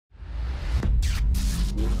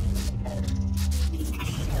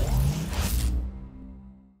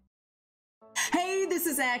Hey, this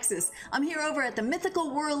is Axis. I'm here over at the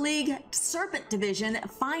Mythical World League Serpent Division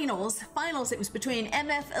Finals. It was between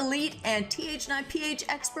MF Elite and Th9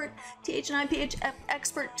 Expert. Th9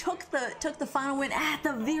 Expert took the final win at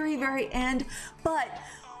the very end. But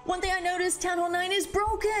one thing I noticed, Town Hall 9 is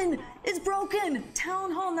broken. It's broken.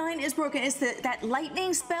 Town Hall 9 is broken. It's that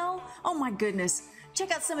lightning spell. Oh my goodness.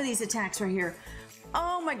 Check out some of these attacks right here.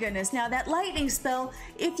 Oh my goodness. Now that lightning spell,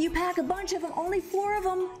 if you pack a bunch of them, only 4 of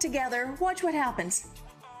them together, watch what happens.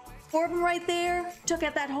 4 of them right there, took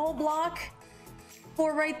out that whole block.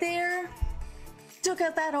 4 right there, took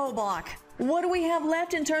out that whole block. What do we have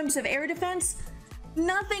left in terms of air defense?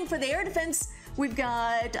 Nothing for the air defense. We've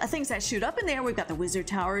got things that shoot up in there. We've got the wizard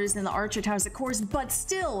towers and the archer towers, of course, but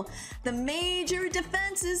still, the major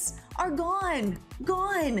defenses are gone.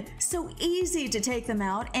 So easy to take them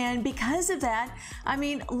out, and because of that, I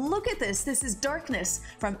mean, look at this. This is Darkness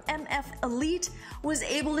from MF Elite, was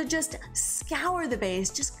able to just scour the base,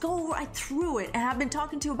 just go right through it. And I've been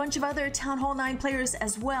talking to a bunch of other Town Hall 9 players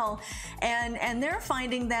as well, and they're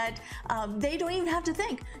finding that they don't even have to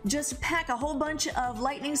think. Just pack a whole bunch of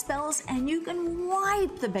lightning spells and you can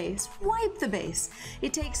wipe the base.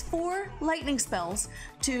 It takes 4 lightning spells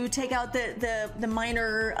to take out the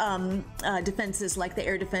minor defenses like the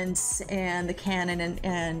air defense and the cannon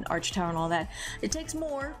and arch tower and all that. It takes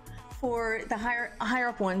more for the higher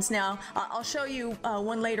up ones. Now I'll show you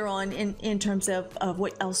one later on in terms of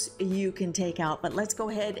what else you can take out, but let's go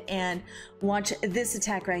ahead and watch this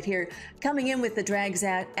attack right here, coming in with the drag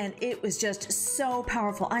zat, and it was just so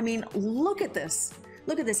powerful. I mean, look at this.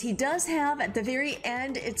 He does have at the very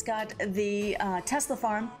end, it's got the Tesla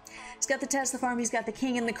farm. He's got the Tesla farm. He's got the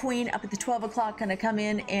king and the queen up at the 12 o'clock, going to come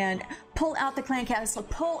in and pull out the clan castle.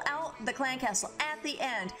 At the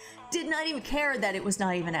end. Did not even care that it was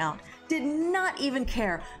not even out. Did not even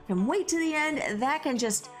care. Can wait to the end. That can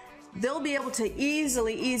just, they'll be able to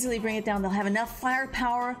easily bring it down. They'll have enough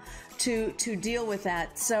firepower to deal with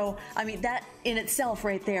that. So, I mean, that in itself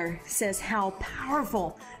right there says how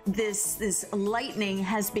powerful this lightning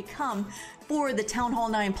has become for the Town Hall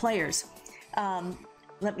 9 players.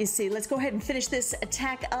 Let me see. Let's go ahead and finish this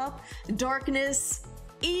attack up. Darkness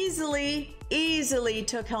easily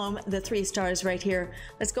took home the 3 stars right here.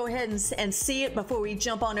 Let's go ahead and see it before we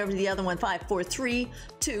jump on over to the other one. 5, 4, 3,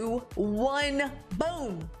 2, 1.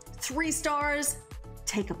 Boom. 3 stars.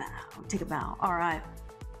 Take a bow. All right.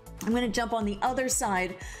 I'm going to jump on the other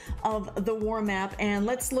side of the war map, and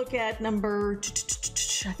let's look at number,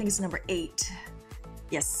 I think it's number 8.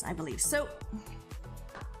 Yes, I believe so.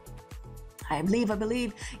 I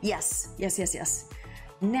believe. Yes.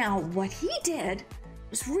 Now, what he did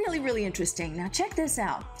was really interesting. Now, check this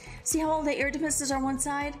out. See how all the air defenses are on one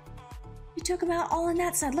side? He took them out all on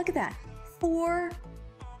that side. Look at that. 4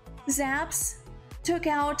 zaps took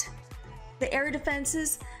out the air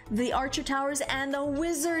defenses, the archer towers, and the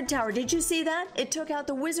wizard tower. Did you see that? It took out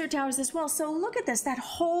the wizard towers as well. So look at this. That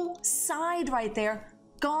whole side right there,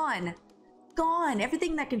 gone.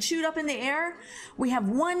 Everything that can shoot up in the air. We have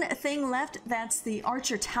one thing left. That's the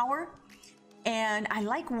archer tower. And I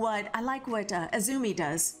like what Azumi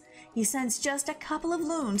does. He sends just a couple of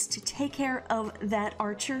loons to take care of that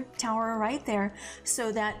archer tower right there,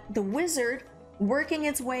 so that the wizard working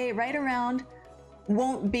its way right around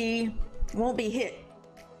won't be hit,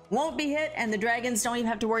 and the dragons don't even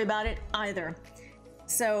have to worry about it either.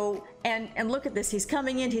 So, and look at this. He's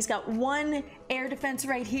coming in. He's got 1 air defense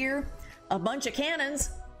right here, a bunch of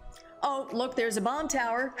cannons. Oh, look, there's a bomb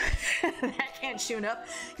tower. That can't shoot up.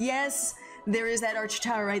 Yes, there is that archer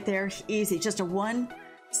tower right there. Easy, just a one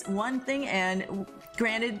thing. And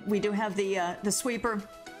granted, we do have the sweeper,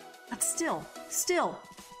 but still.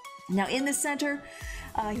 Now in the center,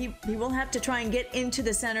 he will have to try and get into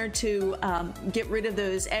the center to get rid of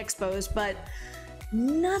those expos, but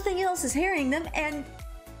nothing else is harrying them, and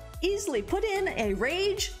easily put in a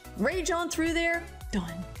rage on through there.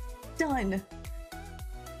 Done.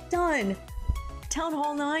 Town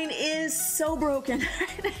Hall 9 is so broken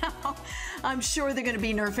right now. I'm sure they're going to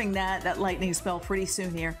be nerfing that lightning spell pretty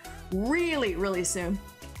soon here. Really soon.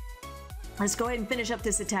 Let's go ahead and finish up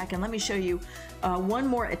this attack, and let me show you one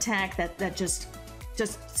more attack that just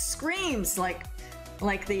screams like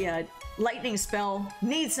the lightning spell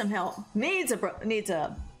needs some help. Needs a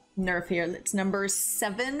nerf here. It's number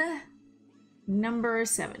 7.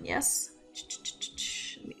 Yes.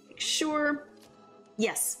 Let me make sure.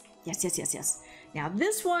 Yes. Now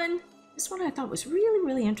this one I thought was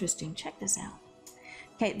really interesting. Check this out.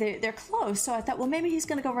 Okay, they're close, so I thought, well, maybe he's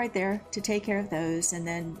gonna go right there to take care of those, and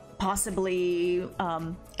then possibly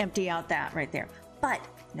empty out that right there. But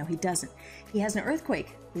no, he doesn't. He has an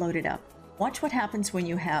earthquake loaded up. Watch what happens when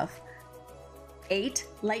you have 8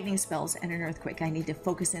 lightning spells and an earthquake. I need to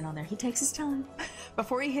focus in on there. He takes his time.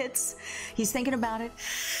 Before he hits, he's thinking about it.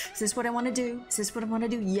 Is this what I want to do? Is this what I want to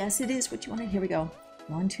do? Yes, it is what you want to. Here we go.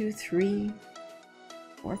 1, 2, 3,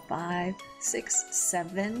 4, 5, 6,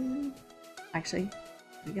 7. Actually, here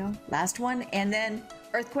we go. Last one. And then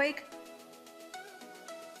earthquake.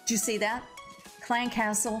 Did you see that? Clan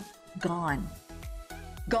Castle, gone.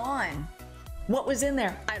 Gone. What was in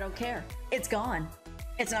there? I don't care. It's gone.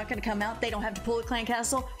 It's not going to come out. They don't have to pull the Clan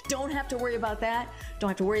Castle. Don't have to worry about that. Don't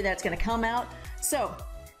have to worry that it's going to come out. So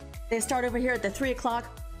they start over here at the 3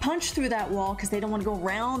 o'clock, punch through that wall because they don't want to go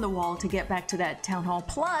around the wall to get back to that town hall.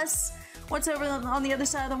 Plus, what's over on the other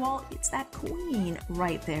side of the wall? It's that queen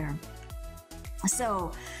right there.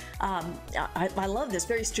 So I love this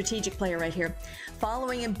very strategic player right here,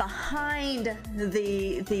 following him behind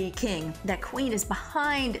the king. That queen is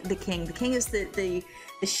behind the king. The king is the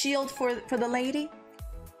shield for the lady.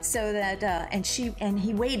 So that and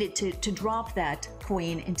he waited to drop that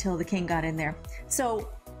queen until the king got in there. So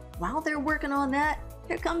while they're working on that,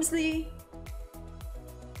 here comes the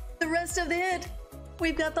rest of the hit.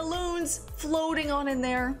 We've got the loons floating on in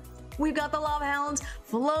there. We've got the lava hounds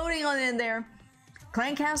floating on in there.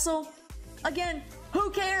 Clan Castle, again, who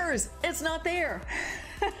cares? It's not there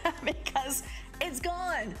because it's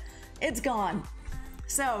gone. It's gone.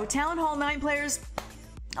 So Town Hall 9 players,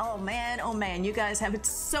 oh man, you guys have it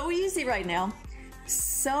so easy right now.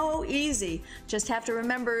 So easy. Just have to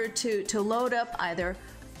remember to load up either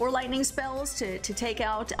 4 lightning spells to take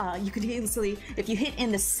out. You could easily, if you hit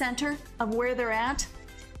in the center of where they're at,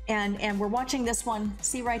 and we're watching this one,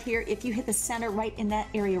 see right here, if you hit the center right in that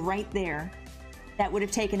area right there, that would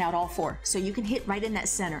have taken out all 4. So you can hit right in that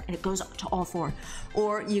center and it goes to all 4.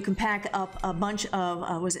 Or you can pack up a bunch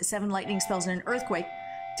of, was it 7 lightning spells and an earthquake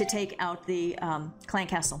to take out the Clan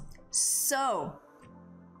Castle. So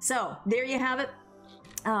there you have it.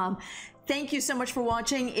 Thank you so much for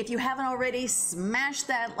watching. If you haven't already, smash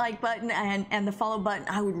that like button and the follow button.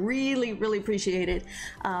 I would really, really appreciate it.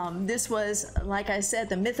 This was, like I said,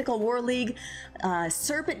 the Mythical War League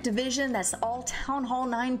Serpent Division. That's all Town Hall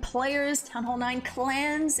 9 players, Town Hall 9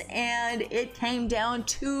 clans, and it came down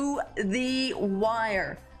to the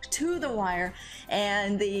wire.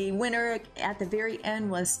 And the winner at the very end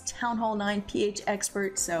was Town Hall 9 PH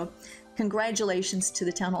Expert. So congratulations to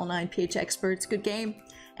the Town Hall 9 PH Experts. Good game.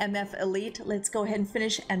 MF Elite. Let's go ahead and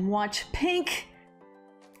finish and watch Pink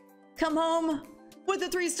come home with the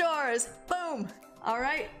 3 stars. Boom. All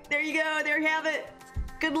right, there you go. There you have it.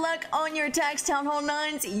 Good luck on your attacks, Town Hall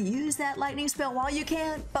 9s. Use that lightning spell while you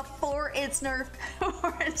can before it's nerfed.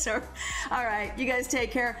 All right, you guys take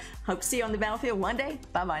care. Hope to see you on the battlefield one day.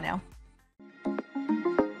 Bye-bye now.